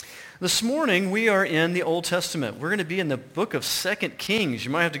This morning, we are in the Old Testament. We're going to be in the book of 2 Kings.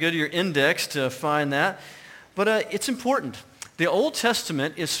 You might have to go to your index to find that. But it's important. The Old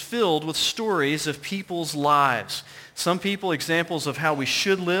Testament is filled with stories of people's lives. Some people, examples of how we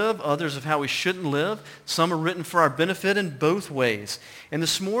should live, others of how we shouldn't live. Some are written for our benefit in both ways. And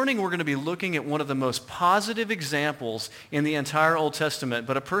this morning, we're going to be looking at one of the most positive examples in the entire Old Testament,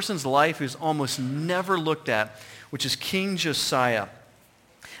 but a person's life who's almost never looked at, which is King Josiah.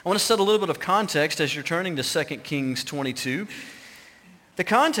 I want to set a little bit of context as you're turning to 2 Kings 22. The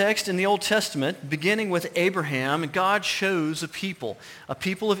context in the Old Testament, beginning with Abraham, God chose a people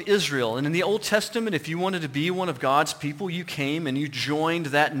of Israel. And in the Old Testament, if you wanted to be one of God's people, you came and you joined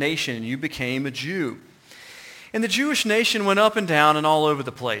that nation and you became a Jew. And the Jewish nation went up and down and all over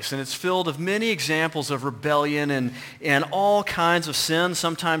the place. And it's filled with many examples of rebellion and all kinds of sin,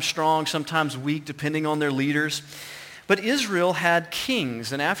 sometimes strong, sometimes weak, depending on their leaders. But Israel had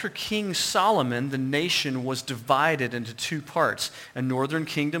kings, and after King Solomon, the nation was divided into two parts, a northern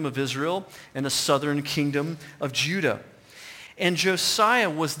kingdom of Israel and a southern kingdom of Judah. And Josiah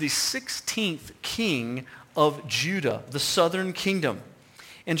was the 16th king of Judah, the southern kingdom.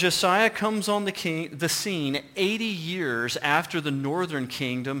 And Josiah comes on the scene 80 years after the northern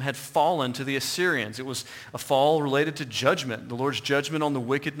kingdom had fallen to the Assyrians. It was a fall related to judgment, the Lord's judgment on the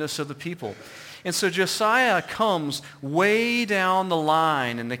wickedness of the people. And so Josiah comes way down the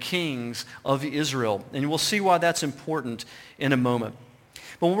line in the kings of Israel. And we'll see why that's important in a moment.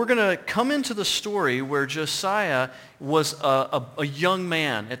 But we're going to come into the story where Josiah was a young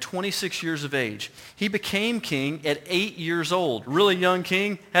man at 26 years of age. He became king at 8 years old. Really young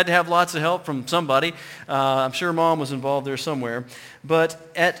king, had to have lots of help from somebody. I'm sure mom was involved there somewhere.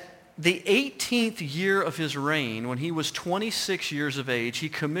 But at the 18th year of his reign, when he was 26 years of age, he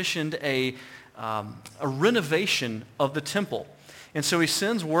commissioned a renovation of the temple. And so he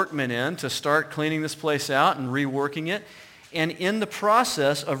sends workmen in to start cleaning this place out and reworking it. And in the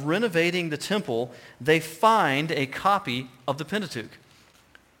process of renovating the temple, they find a copy of the Pentateuch.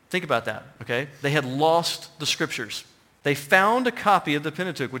 Think about that, okay? They had lost the scriptures. They found a copy of the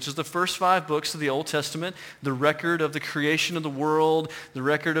Pentateuch, which is the first 5 books of the Old Testament, the record of the creation of the world, the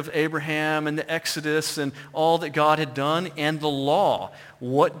record of Abraham and the Exodus and all that God had done, and the law,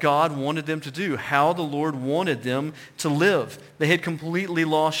 what God wanted them to do, how the Lord wanted them to live. They had completely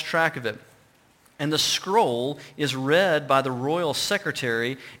lost track of it. And the scroll is read by the royal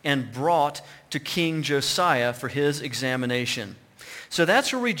secretary and brought to King Josiah for his examination. So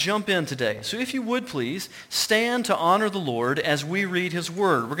that's where we jump in today. So if you would please, stand to honor the Lord as we read his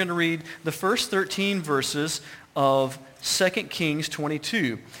word. We're going to read the first 13 verses of 2 Kings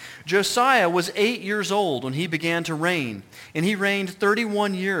 22. Josiah was 8 years old when he began to reign, and he reigned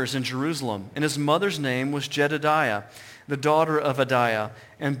 31 years in Jerusalem. And his mother's name was Jedidiah, the daughter of Adiah,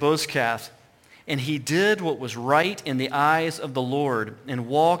 and Bozkath. And he did what was right in the eyes of the Lord and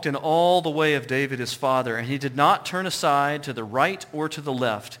walked in all the way of David his father. And he did not turn aside to the right or to the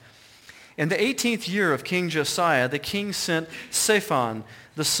left. In the 18th year of King Josiah, the king sent Shaphan,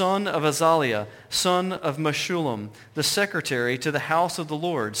 the son of Azaliah, son of Meshullam, the secretary, to the house of the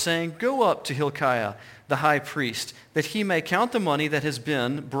Lord, saying, "Go up to Hilkiah, the high priest, that he may count the money that has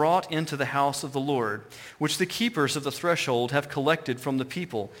been brought into the house of the Lord, which the keepers of the threshold have collected from the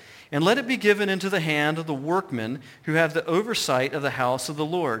people. And let it be given into the hand of the workmen who have the oversight of the house of the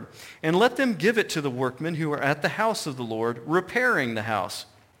Lord. And let them give it to the workmen who are at the house of the Lord, repairing the house.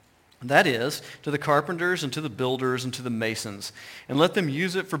 That is, to the carpenters and to the builders and to the masons. And let them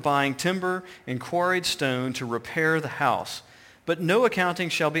use it for buying timber and quarried stone to repair the house. But no accounting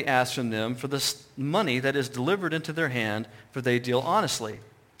shall be asked from them for the money that is delivered into their hand, for they deal honestly."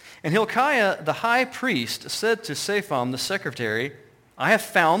 And Hilkiah the high priest said to Shaphan the secretary, "I have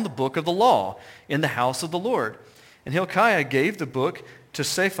found the book of the law in the house of the Lord." And Hilkiah gave the book to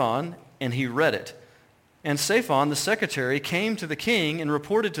Shaphan, and he read it. And Shaphan the secretary came to the king and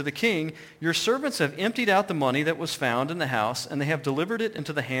reported to the king, "Your servants have emptied out the money that was found in the house, and they have delivered it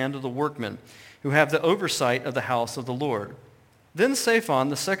into the hand of the workmen, who have the oversight of the house of the Lord." Then Shaphan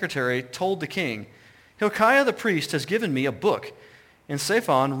the secretary told the king, "Hilkiah the priest has given me a book." And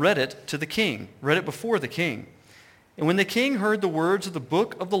Shaphan read it to the king, read it before the king. And when the king heard the words of the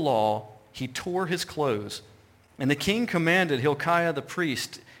book of the law, he tore his clothes. And the king commanded Hilkiah the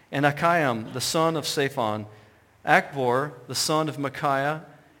priest, and Achiam the son of Shaphan, Achbor the son of Micaiah,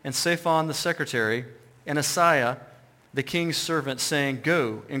 and Shaphan the secretary, and Asaiah the king's servant, saying,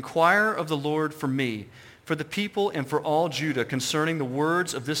 "Go, inquire of the Lord for me, for the people and for all Judah concerning the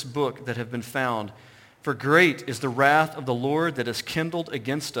words of this book that have been found. For great is the wrath of the Lord that is kindled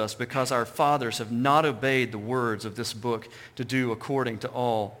against us, because our fathers have not obeyed the words of this book to do according to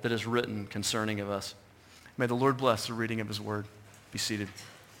all that is written concerning of us. May the Lord bless the reading of his word. Be seated.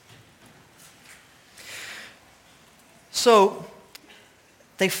 So,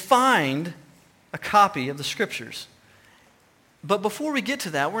 they find a copy of the Scriptures. But before we get to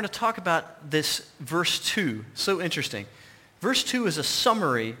that, we're going to talk about this verse 2. So interesting. Verse 2 is a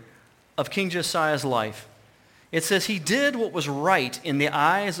summary of King Josiah's life. It says, he did what was right in the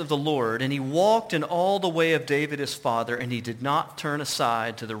eyes of the Lord, and he walked in all the way of David his father, and he did not turn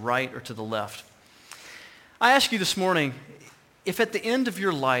aside to the right or to the left. I ask you this morning, if at the end of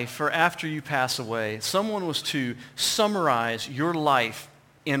your life or after you pass away, someone was to summarize your life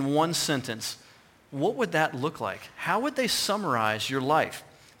in one sentence, what would that look like? How would they summarize your life?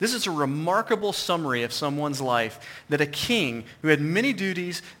 This is a remarkable summary of someone's life, that a king who had many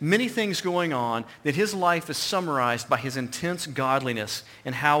duties, many things going on, that his life is summarized by his intense godliness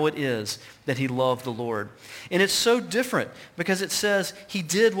and how it is that he loved the Lord. And it's so different because it says he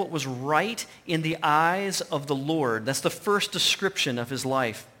did what was right in the eyes of the Lord. That's the first description of his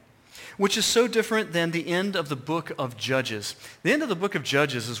life, which is so different than the end of the book of Judges. The end of the book of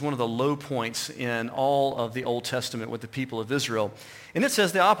Judges is one of the low points in all of the Old Testament with the people of Israel. And it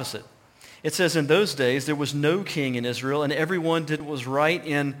says the opposite. It says, in those days there was no king in Israel, and everyone did what was right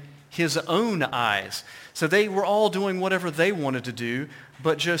in his own eyes. So they were all doing whatever they wanted to do,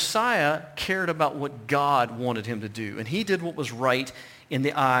 but Josiah cared about what God wanted him to do, and he did what was right in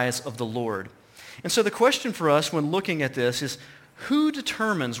the eyes of the Lord. And so the question for us when looking at this is, who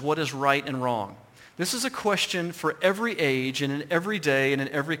determines what is right and wrong? This is a question for every age and in every day and in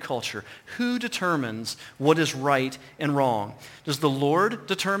every culture. Who determines what is right and wrong? Does the Lord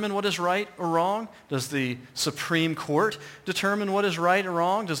determine what is right or wrong? Does the Supreme Court determine what is right or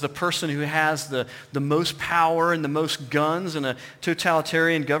wrong? Does the person who has the most power and the most guns in a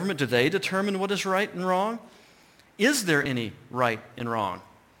totalitarian government, do they determine what is right and wrong? Is there any right and wrong?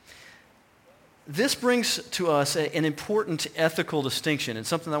 This brings to us an important ethical distinction, and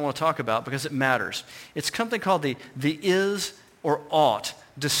something I want to talk about because it matters. It's something called the is or ought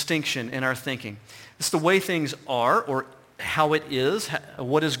distinction in our thinking. It's the way things are, or how it is,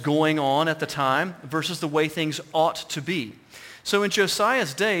 what is going on at the time, versus the way things ought to be. So in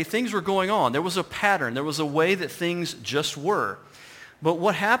Josiah's day, things were going on. There was a pattern. There was a way that things just were. But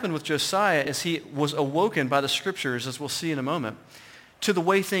what happened with Josiah is he was awoken by the Scriptures, as we'll see in a moment, to the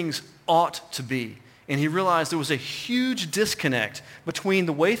way things ought to be. And he realized there was a huge disconnect between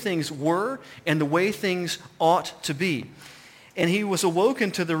the way things were and the way things ought to be. And he was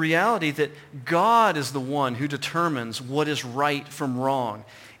awoken to the reality that God is the one who determines what is right from wrong.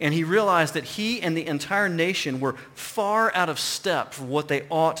 And he realized that he and the entire nation were far out of step for what they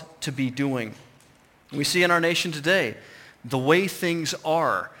ought to be doing. We see in our nation today the way things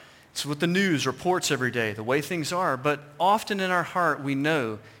are. It's what the news reports every day, the way things are. But often in our heart, we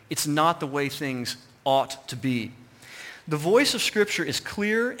know it's not the way things ought to be. The voice of Scripture is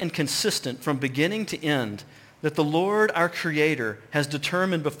clear and consistent from beginning to end, that the Lord, our Creator, has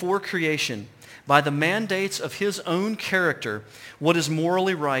determined before creation, by the mandates of his own character, what is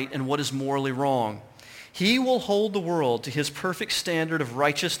morally right and what is morally wrong. He will hold the world to his perfect standard of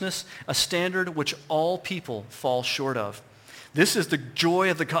righteousness, a standard which all people fall short of. This is the joy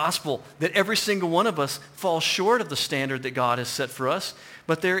of the gospel, that every single one of us falls short of the standard that God has set for us,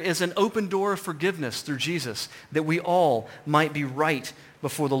 but there is an open door of forgiveness through Jesus, that we all might be right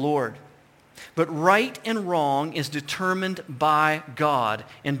before the Lord. But right and wrong is determined by God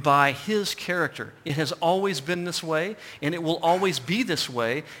and by his character. It has always been this way, and it will always be this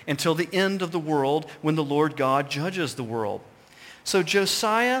way until the end of the world, when the Lord God judges the world. So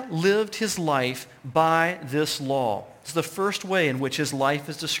Josiah lived his life by this law. It's the first way in which his life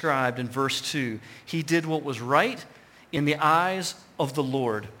is described in verse 2. He did what was right in the eyes of the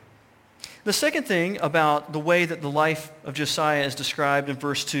Lord. The second thing about the way that the life of Josiah is described in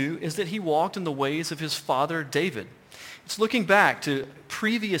verse 2 is that he walked in the ways of his father David. It's looking back to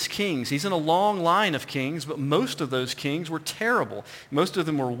previous kings. He's in a long line of kings, but most of those kings were terrible. Most of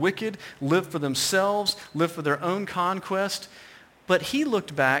them were wicked, lived for themselves, lived for their own conquest. But he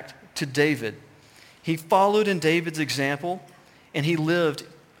looked back to David. He followed in David's example, and he lived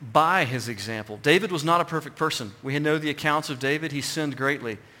by his example. David was not a perfect person. We know the accounts of David. He sinned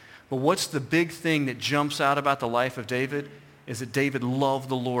greatly. But what's the big thing that jumps out about the life of David is that David loved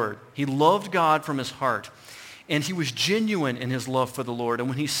the Lord. He loved God from his heart. And he was genuine in his love for the Lord. And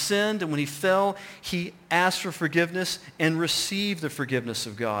when he sinned and when he fell, he asked for forgiveness and received the forgiveness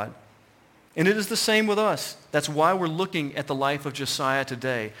of God. And it is the same with us. That's why we're looking at the life of Josiah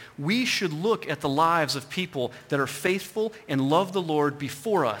today. We should look at the lives of people that are faithful and love the Lord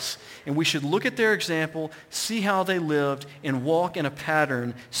before us. And we should look at their example, see how they lived, and walk in a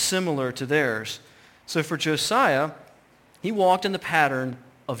pattern similar to theirs. So for Josiah, he walked in the pattern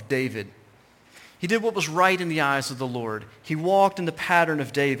of David. He did what was right in the eyes of the Lord. He walked in the pattern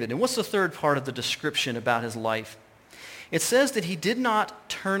of David. And what's the third part of the description about his life? It says that he did not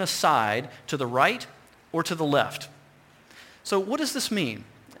turn aside to the right or to the left. So what does this mean?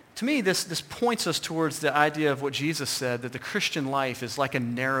 To me, this points us towards the idea of what Jesus said, that the Christian life is like a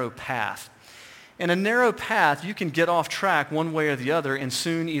narrow path. In a narrow path, you can get off track one way or the other and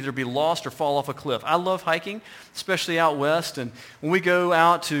soon either be lost or fall off a cliff. I love hiking, especially out west. And when we go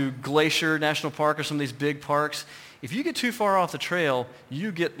out to Glacier National Park or some of these big parks, if you get too far off the trail,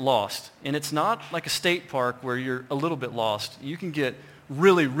 you get lost. And it's not like a state park where you're a little bit lost. You can get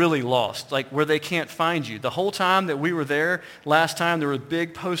really, really lost, like where they can't find you. The whole time that we were there, last time, there were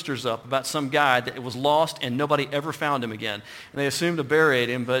big posters up about some guy that was lost and nobody ever found him again. And they assumed to bury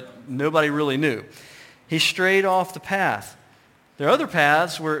him, but nobody really knew. He strayed off the path. There are other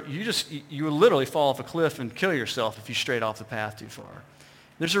paths where you would literally fall off a cliff and kill yourself if you strayed off the path too far.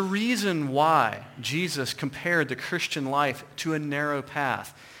 There's a reason why Jesus compared the Christian life to a narrow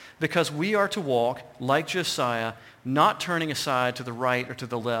path, because we are to walk like Josiah, not turning aside to the right or to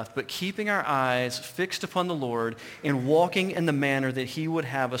the left, but keeping our eyes fixed upon the Lord and walking in the manner that he would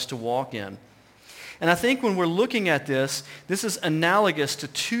have us to walk in. And I think when we're looking at this is analogous to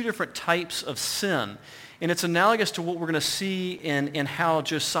two different types of sin. And it's analogous to what we're going to see in how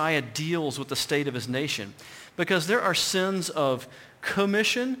Josiah deals with the state of his nation. Because there are sins of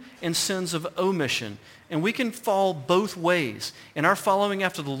commission and sins of omission. And we can fall both ways. In our following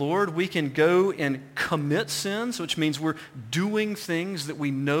after the Lord, we can go and commit sins, which means we're doing things that we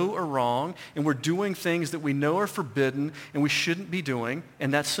know are wrong, and we're doing things that we know are forbidden and we shouldn't be doing,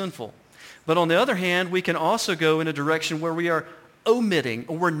 and that's sinful. But on the other hand, we can also go in a direction where we are omitting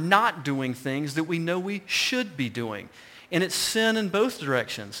or we're not doing things that we know we should be doing. And it's sin in both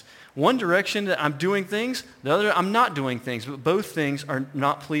directions. One direction that I'm doing things, the other I'm not doing things, but both things are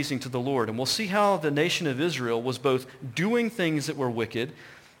not pleasing to the Lord. And we'll see how the nation of Israel was both doing things that were wicked,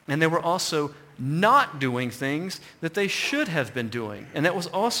 and they were also not doing things that they should have been doing. And that was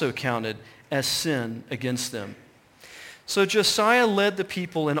also counted as sin against them. So Josiah led the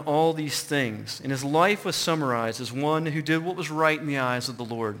people in all these things, and his life was summarized as one who did what was right in the eyes of the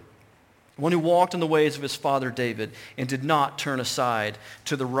Lord. One who walked in the ways of his father David and did not turn aside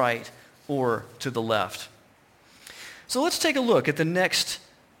to the right or to the left. So let's take a look at the next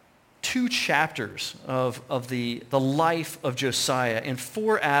two chapters of the life of Josiah and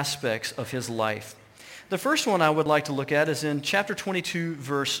four aspects of his life. The first one I would like to look at is in chapter 22,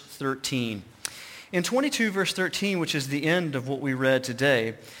 verse 13. In 22, verse 13, which is the end of what we read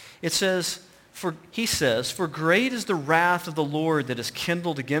today, it says, he says, "For great is the wrath of the Lord that is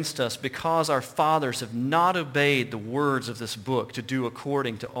kindled against us, because our fathers have not obeyed the words of this book to do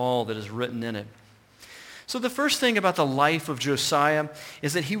according to all that is written in it." So the first thing about the life of Josiah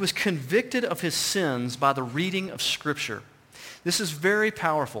is that he was convicted of his sins by the reading of Scripture. This is very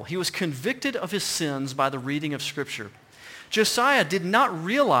powerful. He was convicted of his sins by the reading of Scripture. Josiah did not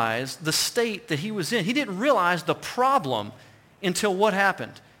realize the state that he was in. He didn't realize the problem until what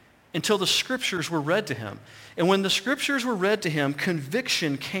happened? Until the Scriptures were read to him. And when the Scriptures were read to him,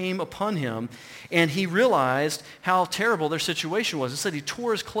 conviction came upon him, and he realized how terrible their situation was. It said he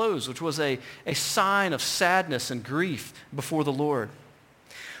tore his clothes, which was a sign of sadness and grief before the Lord.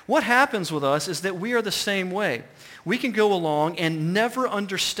 What happens with us is that we are the same way. We can go along and never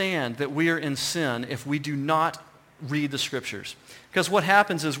understand that we are in sin if we do not read the Scriptures. Because what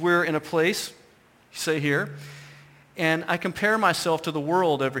happens is we're in a place, say here, and I compare myself to the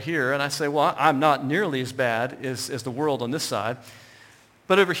world over here, and I say, well, I'm not nearly as bad as the world on this side.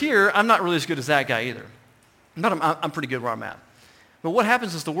 But over here, I'm not really as good as that guy either. But I'm pretty good where I'm at. But what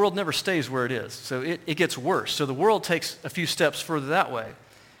happens is the world never stays where it is. So it gets worse. So the world takes a few steps further that way.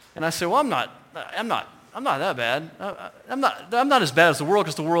 And I say, well, I'm not that bad. I'm not as bad as the world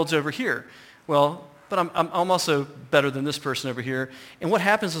because the world's over here. Well, but I'm also better than this person over here. And what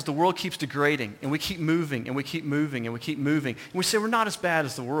happens is the world keeps degrading, and we keep moving, and we keep moving, and we keep moving. And we say we're not as bad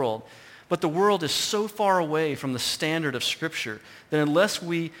as the world. But the world is so far away from the standard of Scripture that unless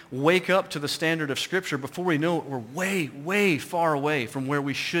we wake up to the standard of Scripture, before we know it, we're way, way far away from where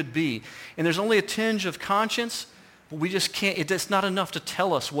we should be. And there's only a tinge of conscience, but we just can't, it's not enough to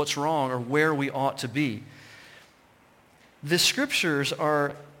tell us what's wrong or where we ought to be. The Scriptures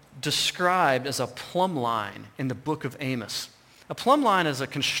are described as a plumb line in the book of Amos. A plumb line is a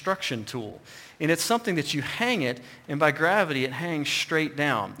construction tool, and it's something that you hang it, and by gravity it hangs straight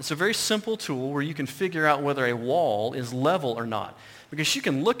down. It's a very simple tool where you can figure out whether a wall is level or not, because you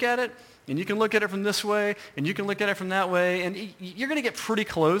can look at it, and you can look at it from this way, and you can look at it from that way, and you're going to get pretty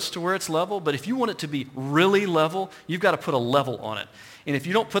close to where it's level, but if you want it to be really level, you've got to put a level on it. And if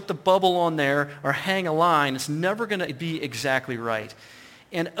you don't put the bubble on there or hang a line, it's never going to be exactly right.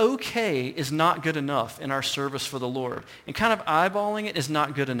 And okay is not good enough in our service for the Lord. And kind of eyeballing it is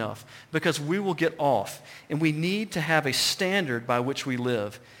not good enough because we will get off. And we need to have a standard by which we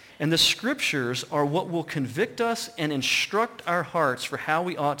live. And the scriptures are what will convict us and instruct our hearts for how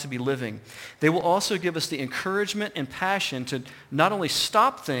we ought to be living. They will also give us the encouragement and passion to not only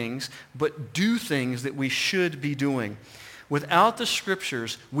stop things, but do things that we should be doing. Without the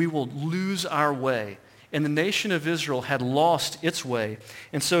scriptures, we will lose our way. And the nation of Israel had lost its way.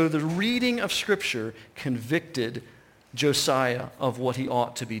 And so the reading of Scripture convicted Josiah of what he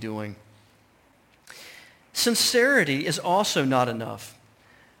ought to be doing. Sincerity is also not enough,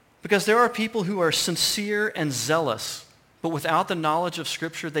 because there are people who are sincere and zealous, but without the knowledge of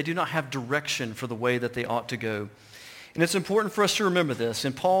Scripture, they do not have direction for the way that they ought to go. And it's important for us to remember this,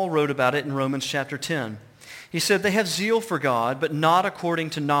 and Paul wrote about it in Romans chapter 10. He said, they have zeal for God, but not according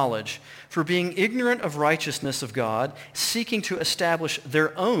to knowledge. For being ignorant of righteousness of God, seeking to establish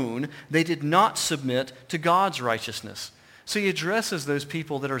their own, they did not submit to God's righteousness. So he addresses those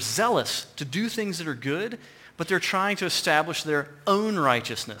people that are zealous to do things that are good, but they're trying to establish their own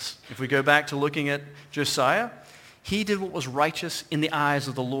righteousness. If we go back to looking at Josiah, he did what was righteous in the eyes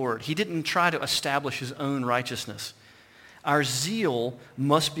of the Lord. He didn't try to establish his own righteousness. Our zeal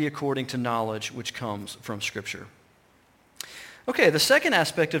must be according to knowledge which comes from Scripture. Okay, the second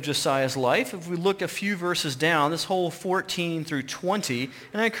aspect of Josiah's life, if we look a few verses down, this whole 14 through 20,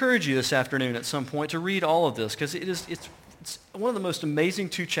 and I encourage you this afternoon at some point to read all of this, because it's one of the most amazing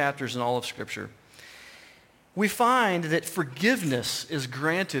 2 chapters in all of Scripture. We find that forgiveness is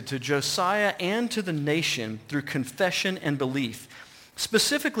granted to Josiah and to the nation through confession and belief.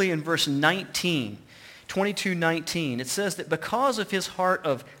 Specifically in verse 19, 22:19, it says that because of his heart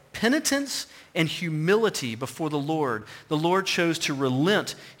of penitence and humility before the Lord chose to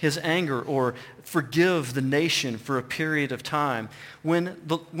relent his anger or forgive the nation for a period of time.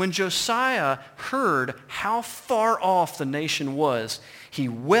 When Josiah heard how far off the nation was, he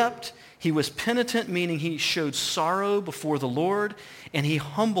wept. He was penitent, meaning he showed sorrow before the Lord, and he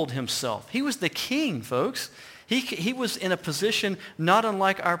humbled himself. He was the king, folks. He was in a position not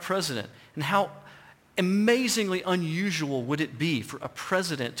unlike our president. And how amazingly unusual would it be for a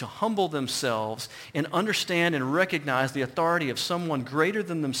president to humble themselves and understand and recognize the authority of someone greater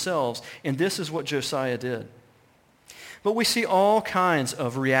than themselves, and this is what Josiah did. But we see all kinds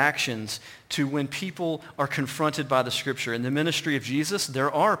of reactions to when people are confronted by the Scripture. In the ministry of Jesus,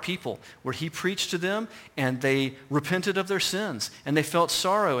 there are people where he preached to them and they repented of their sins and they felt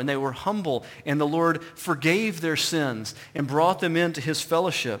sorrow and they were humble and the Lord forgave their sins and brought them into his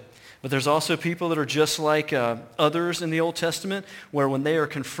fellowship. But there's also people that are just like others in the Old Testament, where when they are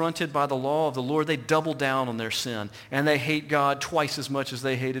confronted by the law of the Lord, they double down on their sin and they hate God twice as much as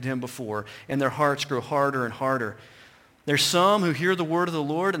they hated him before, and their hearts grow harder and harder. There's some who hear the word of the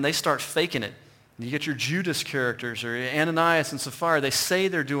Lord and they start faking it. You get your Judas characters or Ananias and Sapphira. They say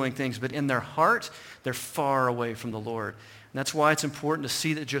they're doing things, but in their heart, they're far away from the Lord. And that's why it's important to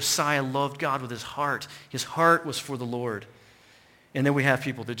see that Josiah loved God with his heart. His heart was for the Lord. And then we have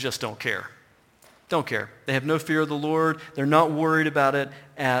people that just don't care. Don't care. They have no fear of the Lord. They're not worried about it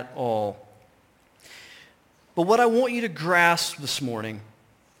at all. But what I want you to grasp this morning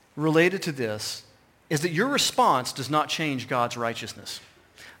related to this is that your response does not change God's righteousness.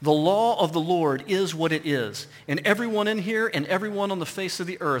 The law of the Lord is what it is, and everyone in here and everyone on the face of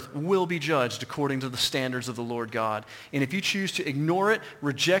the earth will be judged according to the standards of the Lord God. And if you choose to ignore it,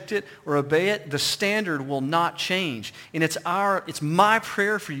 reject it, or obey it, the standard will not change. And it's my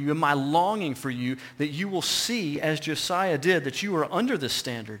prayer for you and my longing for you that you will see, as Josiah did, that you are under this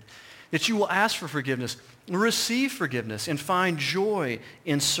standard, that you will ask for forgiveness, receive forgiveness, and find joy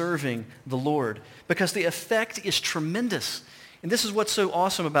in serving the Lord, because the effect is tremendous. And this is what's so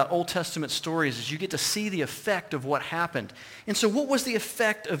awesome about Old Testament stories, is you get to see the effect of what happened. And so what was the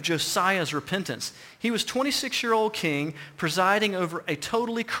effect of Josiah's repentance? He was a 26-year-old king presiding over a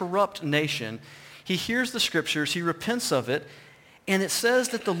totally corrupt nation. He hears the Scriptures, he repents of it, and it says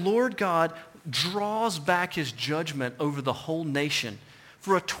that the Lord God draws back his judgment over the whole nation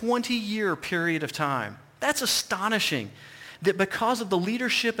for a 20-year period of time. That's astonishing. That because of the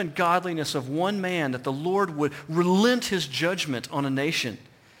leadership and godliness of one man, that the Lord would relent his judgment on a nation.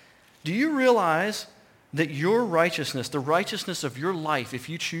 Do you realize that your righteousness, the righteousness of your life, if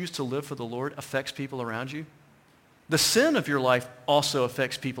you choose to live for the Lord, affects people around you? The sin of your life also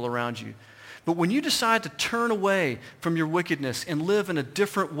affects people around you. But when you decide to turn away from your wickedness and live in a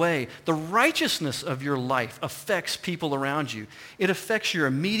different way, the righteousness of your life affects people around you. It affects your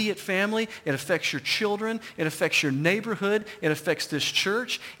immediate family. It affects your children. It affects your neighborhood. It affects this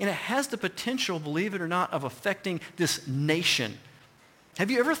church. And it has the potential, believe it or not, of affecting this nation.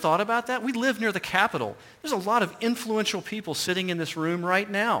 Have you ever thought about that? We live near the Capitol. There's a lot of influential people sitting in this room right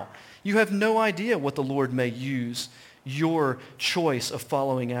now. You have no idea what the Lord may use your choice of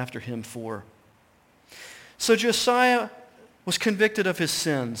following after him for. So Josiah was convicted of his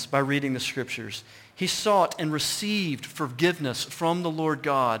sins by reading the scriptures. He sought and received forgiveness from the Lord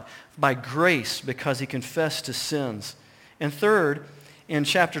God by grace because he confessed his sins. And third, in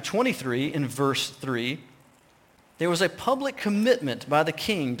chapter 23, in verse 3, there was a public commitment by the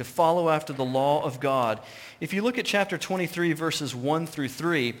king to follow after the law of God. If you look at chapter 23, verses 1 through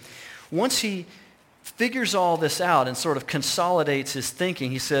 3, once he figures all this out and sort of consolidates his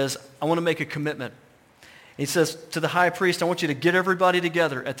thinking, he says, I want to make a commitment. He says to the high priest, I want you to get everybody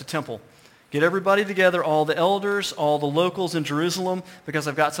together at the temple. Get everybody together, all the elders, all the locals in Jerusalem, because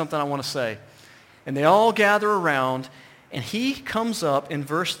I've got something I want to say. And they all gather around, and he comes up in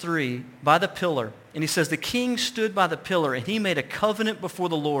verse 3 by the pillar. And he says, the king stood by the pillar, and he made a covenant before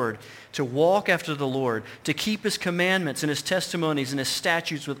the Lord to walk after the Lord, to keep his commandments and his testimonies and his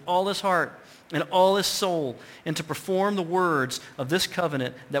statutes with all his heart and all his soul, and to perform the words of this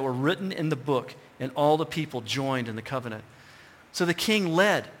covenant that were written in the book. And all the people joined in the covenant. So the king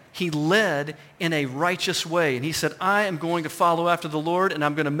led. He led in a righteous way. And he said, I am going to follow after the Lord, and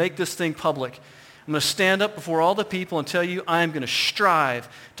I'm going to make this thing public. I'm going to stand up before all the people and tell you I am going to strive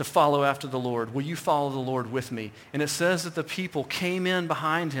to follow after the Lord. Will you follow the Lord with me? And it says that the people came in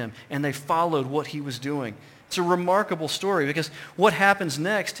behind him, and they followed what he was doing. It's a remarkable story because what happens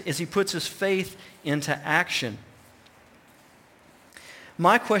next is he puts his faith into action.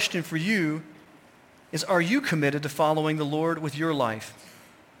 My question for you is, are you committed to following the Lord with your life?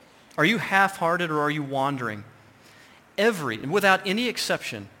 Are you half-hearted or are you wandering? Without any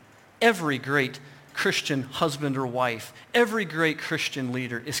exception, every great Christian husband or wife, every great Christian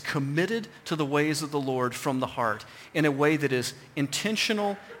leader is committed to the ways of the Lord from the heart in a way that is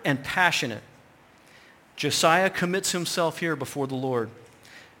intentional and passionate. Josiah commits himself here before the Lord.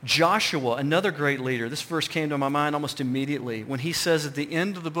 Joshua, another great leader, this verse came to my mind almost immediately when he says at the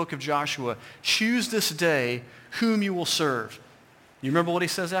end of the book of Joshua, choose this day whom you will serve. You remember what he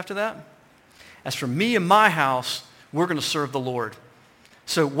says after that? As for me and my house, we're going to serve the Lord.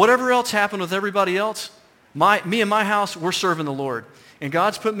 So whatever else happened with everybody else, me and my house, we're serving the Lord. And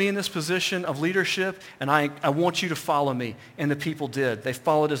God's put me in this position of leadership, and I want you to follow me. And the people did. They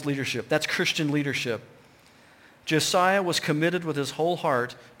followed his leadership. That's Christian leadership. Josiah was committed with his whole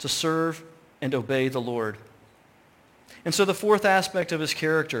heart to serve and obey the Lord. And so the fourth aspect of his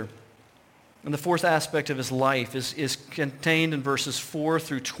character and the fourth aspect of his life is contained in verses 4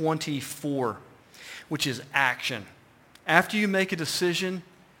 through 24, which is action. After you make a decision,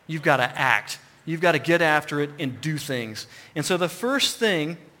 you've got to act. You've got to get after it and do things. And so the first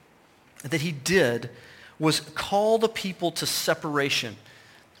thing that he did was call the people to separation.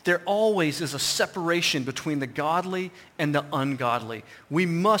 There always is a separation between the godly and the ungodly. We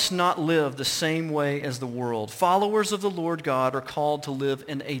must not live the same way as the world. Followers of the Lord God are called to live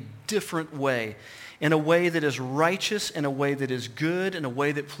in a different way, in a way that is righteous, in a way that is good, in a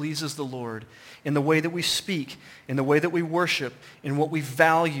way that pleases the Lord, in the way that we speak, in the way that we worship, in what we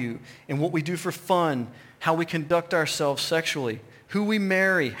value, in what we do for fun, how we conduct ourselves sexually, who we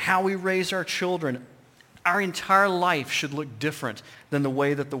marry, how we raise our children. Our entire life should look different than the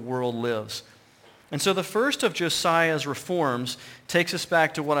way that the world lives. And so the first of Josiah's reforms takes us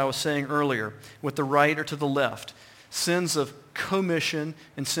back to what I was saying earlier with the right or to the left, sins of commission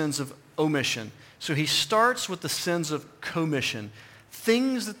and sins of omission. So he starts with the sins of commission,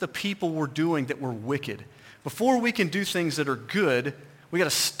 things that the people were doing that were wicked. Before we can do things that are good, we got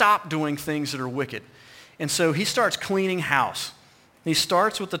to stop doing things that are wicked. And so he starts cleaning house. He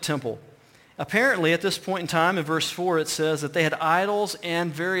starts with the temple. Apparently, at this point in time, in verse 4, it says that they had idols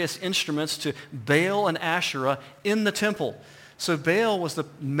and various instruments to Baal and Asherah in the temple. So Baal was the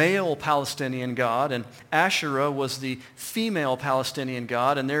male Palestinian god, and Asherah was the female Palestinian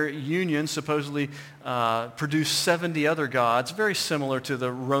god, and their union supposedly produced 70 other gods, very similar to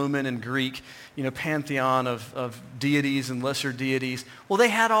the Roman and Greek, pantheon of deities and lesser deities. Well, they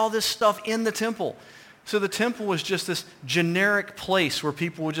had all this stuff in the temple. So the temple was just this generic place where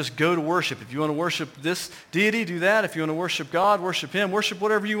people would just go to worship. If you want to worship this deity, do that. If you want to worship God, worship him. Worship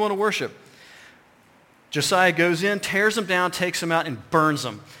whatever you want to worship. Josiah goes in, tears them down, takes them out, and burns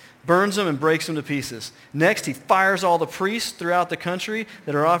them. Burns them and breaks them to pieces. Next, he fires all the priests throughout the country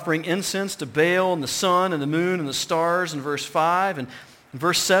that are offering incense to Baal and the sun and the moon and the stars in verse 5. And in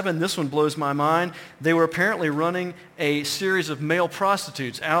verse 7, this one blows my mind. They were apparently running a series of male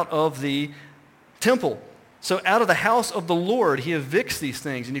prostitutes out of the temple. So out of the house of the Lord, he evicts these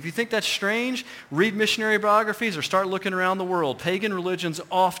things. And if you think that's strange, read missionary biographies or start looking around the world. Pagan religions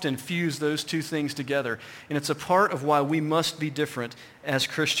often fuse those two things together. And it's a part of why we must be different as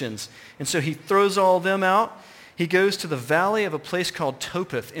Christians. And so he throws all of them out. He goes to the valley of a place called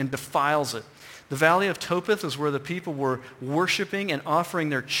Topheth and defiles it. The valley of Topheth is where the people were worshiping and offering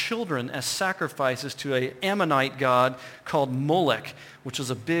their children as sacrifices to an Ammonite god called Molech, which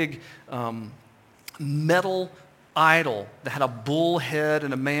was a big metal idol that had a bull head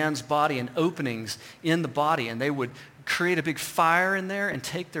and a man's body and openings in the body. And they would create a big fire in there and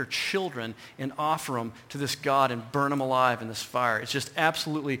take their children and offer them to this god and burn them alive in this fire. It's just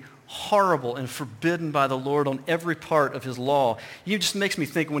absolutely horrible and forbidden by the Lord on every part of his law. It just makes me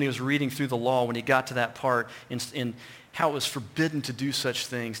think when he was reading through the law, when he got to that part in how it was forbidden to do such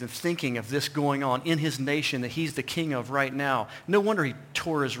things, and thinking of this going on in his nation that he's the king of right now. No wonder he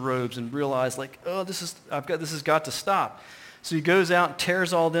tore his robes and realized, like, oh, this has got to stop. So he goes out and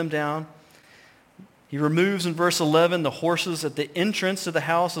tears all them down. He removes in verse 11 the horses at the entrance to the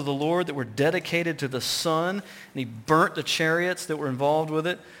house of the Lord that were dedicated to the sun, and he burnt the chariots that were involved with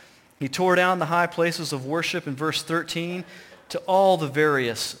it. He tore down the high places of worship in verse 13 to all the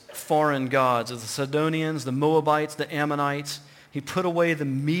various foreign gods of the Sidonians, the Moabites, the Ammonites. He put away the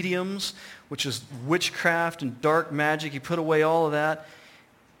mediums, which is witchcraft and dark magic. He put away all of that,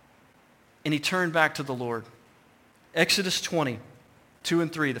 and he turned back to the Lord. Exodus 20, 2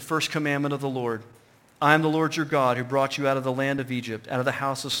 and 3, the first commandment of the Lord. I am the Lord your God who brought you out of the land of Egypt, out of the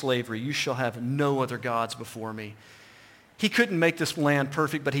house of slavery. You shall have no other gods before me. He couldn't make this land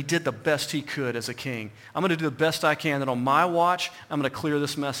perfect, but he did the best he could as a king. I'm going to do the best I can, that on my watch, I'm going to clear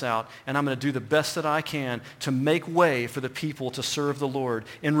this mess out, and I'm going to do the best that I can to make way for the people to serve the Lord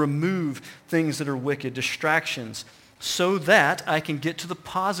and remove things that are wicked, distractions, so that I can get to the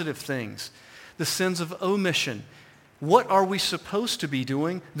positive things, the sins of omission. What are we supposed to be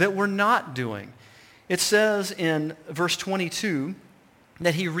doing that we're not doing? It says in verse 22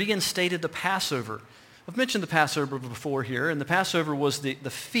 that he reinstated the Passover. I've mentioned the Passover before here, and the Passover was the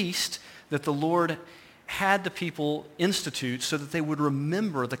feast that the Lord had the people institute so that they would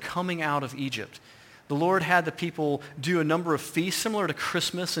remember the coming out of Egypt. The Lord had the people do a number of feasts similar to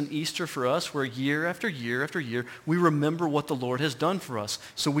Christmas and Easter for us, where year after year after year we remember what the Lord has done for us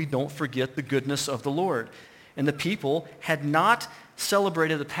so we don't forget the goodness of the Lord. And the people had not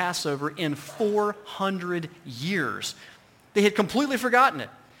celebrated the Passover in 400 years. They had completely forgotten it.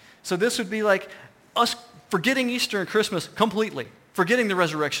 So this would be like us forgetting Easter and Christmas completely, forgetting the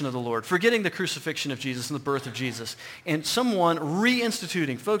resurrection of the Lord, forgetting the crucifixion of Jesus and the birth of Jesus, and someone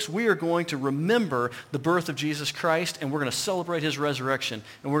reinstituting, folks, we are going to remember the birth of Jesus Christ, and we're going to celebrate his resurrection,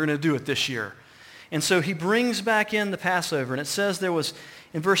 and we're going to do it this year. And so he brings back in the Passover, and it says there was,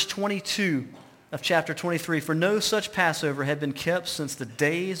 in verse 22 of chapter 23, for no such Passover had been kept since the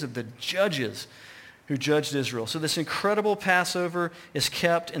days of the judges who judged Israel. So this incredible Passover is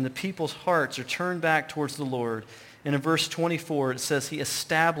kept, and the people's hearts are turned back towards the Lord. And in verse 24, it says he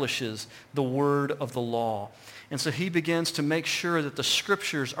establishes the word of the law. And so he begins to make sure that the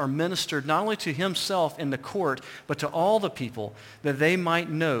scriptures are ministered not only to himself in the court, but to all the people, that they might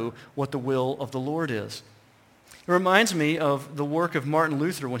know what the will of the Lord is. It reminds me of the work of Martin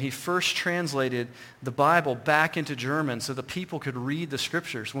Luther when he first translated the Bible back into German so the people could read the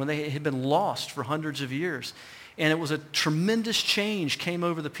scriptures when they had been lost for hundreds of years. And it was a tremendous change came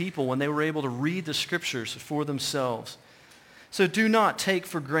over the people when they were able to read the scriptures for themselves. So do not take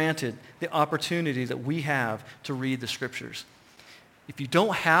for granted the opportunity that we have to read the scriptures. If you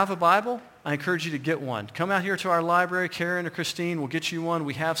don't have a Bible, I encourage you to get one. Come out here to our library. Karen or Christine will get you one.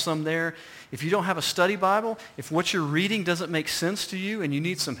 We have some there. If you don't have a study Bible, if what you're reading doesn't make sense to you and you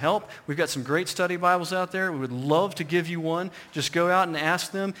need some help, we've got some great study Bibles out there. We would love to give you one. Just go out and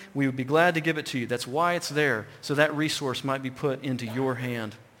ask them. We would be glad to give it to you. That's why it's there, so that resource might be put into your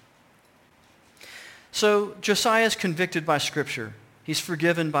hand. So Josiah is convicted by Scripture. He's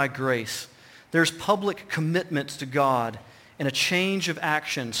forgiven by grace. There's public commitment to God and a change of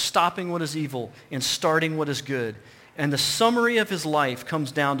action, stopping what is evil and starting what is good. And the summary of his life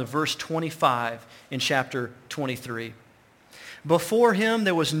comes down to verse 25 in chapter 23. Before him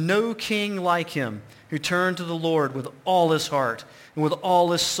there was no king like him who turned to the Lord with all his heart and with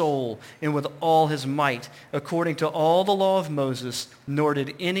all his soul and with all his might, according to all the law of Moses, nor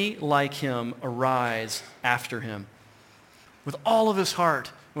did any like him arise after him. With all of his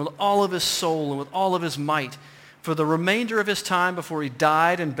heart, with all of his soul, and with all of his might, for the remainder of his time before he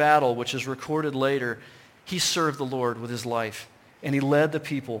died in battle, which is recorded later, he served the Lord with his life, and he led the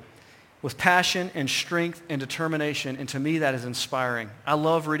people with passion and strength and determination, and to me that is inspiring. I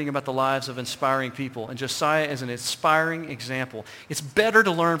love reading about the lives of inspiring people, and Josiah is an inspiring example. It's better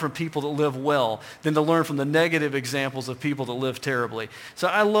to learn from people that live well than to learn from the negative examples of people that live terribly. So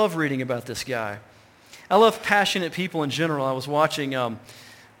I love reading about this guy. I love passionate people in general. I was watching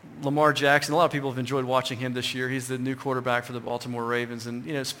Lamar Jackson. A lot of people have enjoyed watching him this year. He's the new quarterback for the Baltimore Ravens,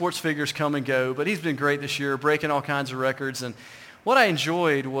 and sports figures come and go, but he's been great this year, breaking all kinds of records. And what I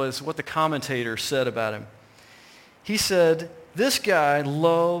enjoyed was what the commentator said about him. He said, this guy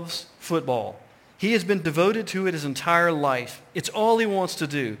loves football. He has been devoted to it his entire life. It's all he wants to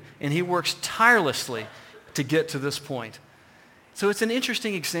do, and he works tirelessly to get to this point. So it's an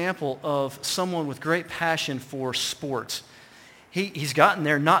interesting example of someone with great passion for sports. He's gotten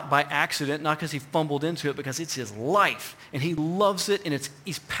there not by accident, not because he fumbled into it, because it's his life. And he loves it, and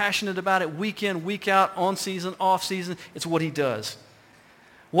he's passionate about it week in, week out, on season, off season. It's what he does.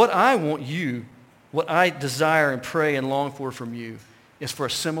 What I want you, what I desire and pray and long for from you, is for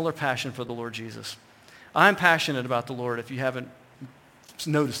a similar passion for the Lord Jesus. I'm passionate about the Lord, if you haven't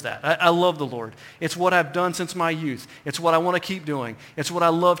noticed that. I love the Lord. It's what I've done since my youth. It's what I want to keep doing. It's what I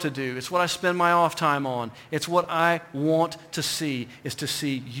love to do. It's what I spend my off time on. It's what I want to see, is to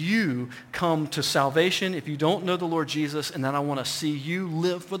see you come to salvation if you don't know the Lord Jesus, and then I want to see you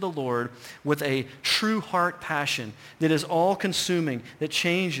live for the Lord with a true heart passion that is all-consuming, that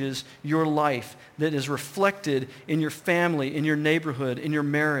changes your life, that is reflected in your family, in your neighborhood, in your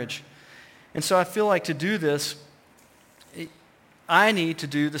marriage. And so I feel like to do this, I need to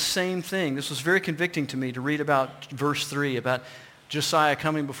do the same thing. This was very convicting to me to read about verse 3, about Josiah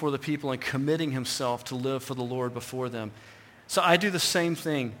coming before the people and committing himself to live for the Lord before them. So I do the same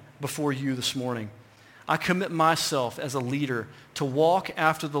thing before you this morning. I commit myself as a leader to walk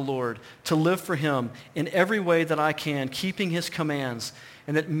after the Lord, to live for him in every way that I can, keeping his commands,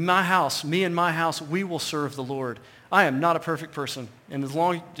 and that my house, me and my house, we will serve the Lord. I am not a perfect person, and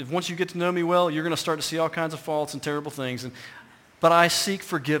once you get to know me well, you're going to start to see all kinds of faults and terrible things. But I seek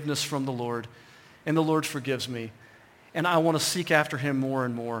forgiveness from the Lord, and the Lord forgives me. And I want to seek after him more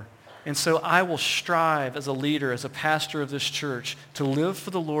and more. And so I will strive as a leader, as a pastor of this church, to live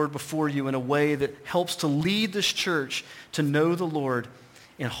for the Lord before you in a way that helps to lead this church to know the Lord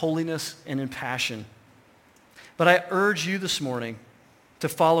in holiness and in passion. But I urge you this morning to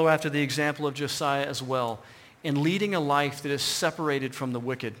follow after the example of Josiah as well, in leading a life that is separated from the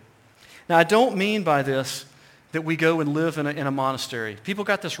wicked. Now, I don't mean by this that we go and live in a monastery. People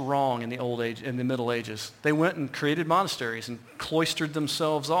got this wrong in the Middle Ages. They went and created monasteries and cloistered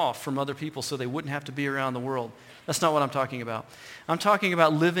themselves off from other people so they wouldn't have to be around the world. That's not what I'm talking about. I'm talking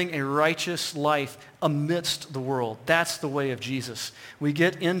about living a righteous life amidst the world. That's the way of Jesus. We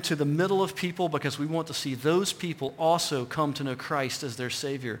get into the middle of people because we want to see those people also come to know Christ as their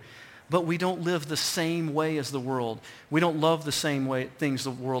Savior. But we don't live the same way as the world. We don't love the same way things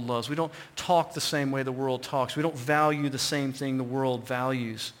the world loves. We don't talk the same way the world talks. We don't value the same thing the world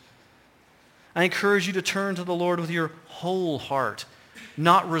values. I encourage you to turn to the Lord with your whole heart,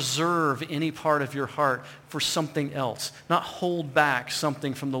 not reserve any part of your heart for something else, not hold back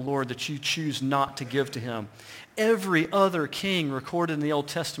something from the Lord that you choose not to give to him. Every other king recorded in the Old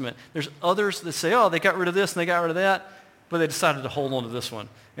Testament, there's others that say, oh, they got rid of this and they got rid of that, but they decided to hold on to this one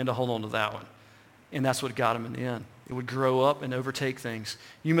and to hold on to that one. And that's what got them in the end. It would grow up and overtake things.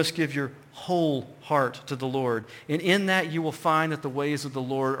 You must give your whole heart to the Lord. And in that you will find that the ways of the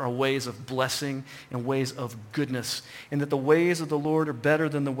Lord are ways of blessing and ways of goodness, and that the ways of the Lord are better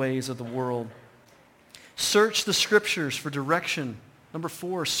than the ways of the world. Search the Scriptures for direction. Number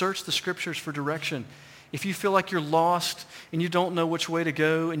 4, search the Scriptures for direction. If you feel like you're lost and you don't know which way to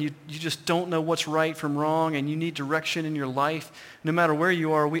go and you just don't know what's right from wrong and you need direction in your life, no matter where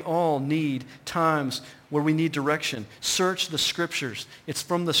you are, we all need times where we need direction. Search the Scriptures. It's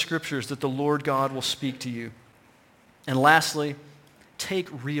from the Scriptures that the Lord God will speak to you. And lastly, take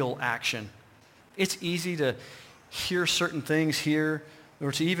real action. It's easy to hear certain things here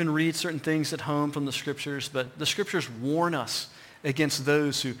or to even read certain things at home from the Scriptures, but the Scriptures warn us against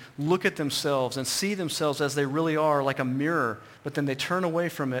those who look at themselves and see themselves as they really are, like a mirror, but then they turn away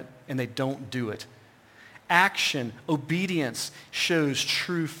from it and they don't do it. Action, obedience shows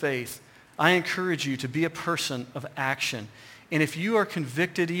true faith. I encourage you to be a person of action And if you are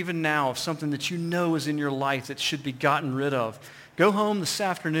convicted even now of something that you know is in your life that should be gotten rid of, go home this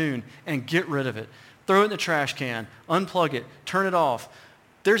afternoon and get rid of it. Throw it in the trash can, unplug it, turn it off.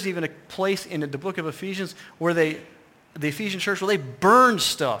 There's even a place in the book of Ephesians where the Ephesian church, where they burned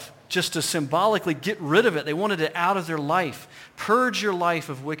stuff just to symbolically get rid of it. They wanted it out of their life. Purge your life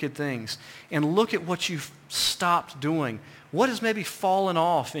of wicked things and look at what you've stopped doing. What has maybe fallen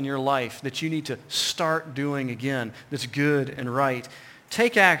off in your life that you need to start doing again that's good and right?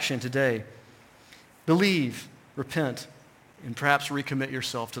 Take action today. Believe, repent, and perhaps recommit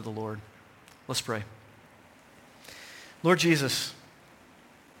yourself to the Lord. Let's pray. Lord Jesus,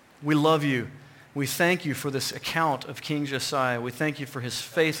 we love you. We thank you for this account of King Josiah. We thank you for his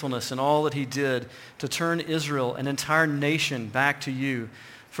faithfulness and all that he did to turn Israel, an entire nation, back to you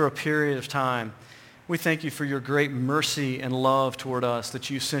for a period of time. We thank you for your great mercy and love toward us, that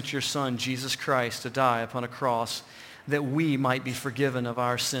you sent your Son, Jesus Christ, to die upon a cross that we might be forgiven of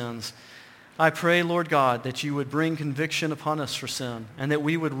our sins. I pray, Lord God, that you would bring conviction upon us for sin, and that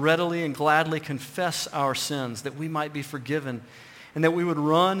we would readily and gladly confess our sins, that we might be forgiven, and that we would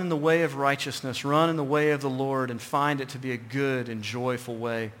run in the way of righteousness, run in the way of the Lord, and find it to be a good and joyful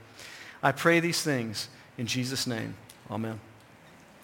way. I pray these things in Jesus' name. Amen.